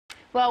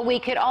Well, we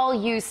could all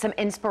use some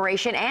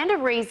inspiration and a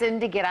reason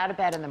to get out of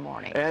bed in the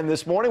morning. And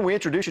this morning we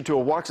introduce you to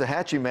a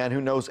Waxahachie man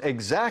who knows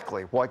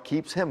exactly what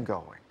keeps him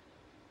going.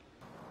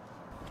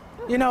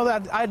 You know,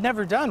 that I'd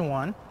never done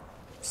one,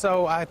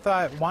 so I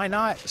thought, why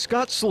not?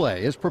 Scott Schlee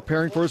is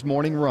preparing for his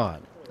morning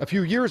run. A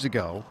few years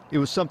ago, it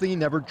was something he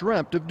never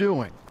dreamt of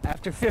doing.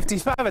 After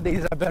 55 of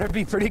these, I better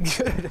be pretty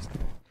good.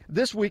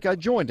 This week I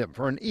joined him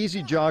for an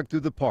easy jog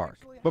through the park.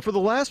 But for the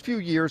last few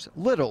years,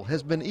 little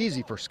has been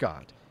easy for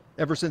Scott,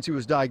 ever since he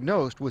was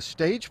diagnosed with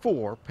stage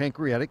 4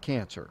 pancreatic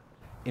cancer.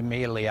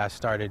 Immediately I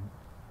started,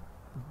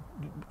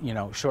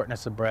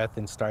 shortness of breath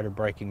and started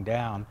breaking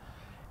down.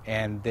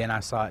 And then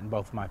I saw it in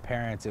both my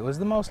parents. It was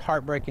the most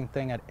heartbreaking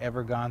thing I'd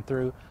ever gone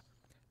through.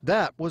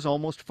 That was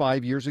almost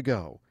 5 years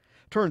ago.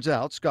 Turns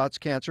out Scott's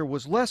cancer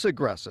was less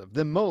aggressive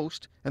than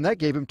most, and that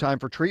gave him time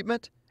for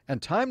treatment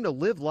and time to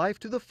live life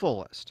to the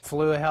fullest.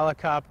 Flew a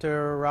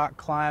helicopter, rock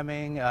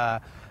climbing.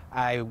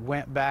 I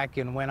went back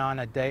and went on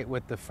a date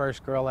with the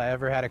first girl I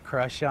ever had a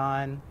crush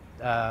on.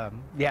 I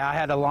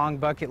had a long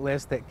bucket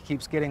list that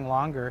keeps getting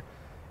longer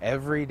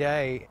every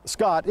day.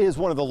 Scott is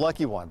one of the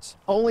lucky ones.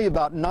 Only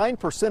about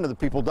 9% of the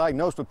people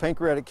diagnosed with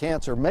pancreatic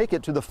cancer make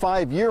it to the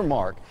 5-year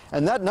mark,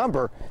 and that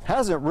number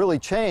hasn't really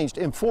changed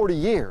in 40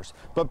 years.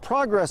 But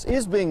progress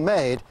is being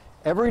made.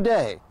 Every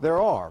day there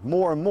are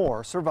more and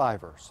more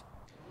survivors.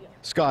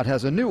 Scott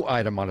has a new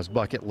item on his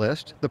bucket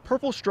list, the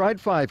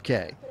PurpleStride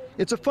 5K.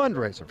 It's a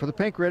fundraiser for the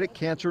Pancreatic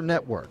Cancer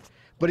Network.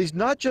 But he's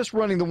not just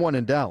running the one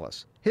in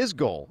Dallas. His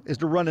goal is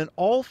to run in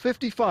all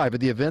 55 of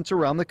the events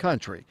around the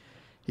country.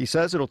 He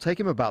says it'll take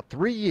him about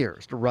 3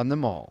 years to run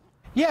them all.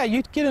 Yeah,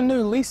 you get a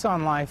new lease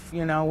on life.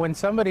 You know, when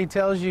somebody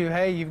tells you,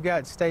 hey, you've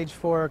got stage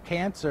 4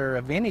 cancer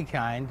of any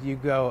kind, you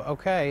go,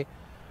 okay,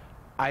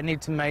 I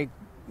need to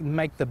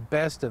make the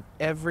best of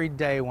every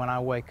day when I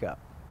wake up.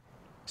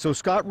 So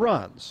Scott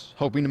runs,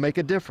 hoping to make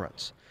a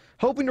difference,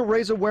 hoping to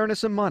raise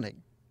awareness and money,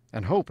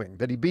 and hoping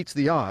that he beats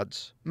the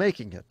odds,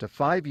 making it to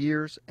 5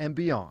 years and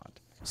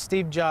beyond.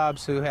 Steve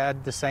Jobs, who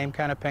had the same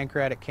kind of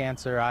pancreatic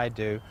cancer I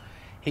do,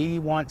 he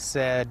once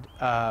said,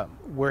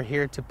 we're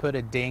here to put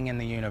a ding in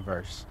the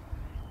universe.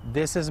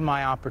 This is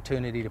my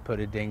opportunity to put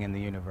a ding in the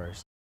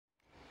universe.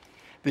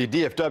 The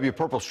DFW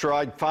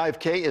PurpleStride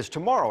 5K is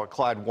tomorrow at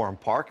Clyde Warren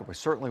Park, and we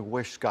certainly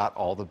wish Scott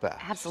all the best.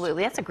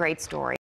 Absolutely. That's a great story.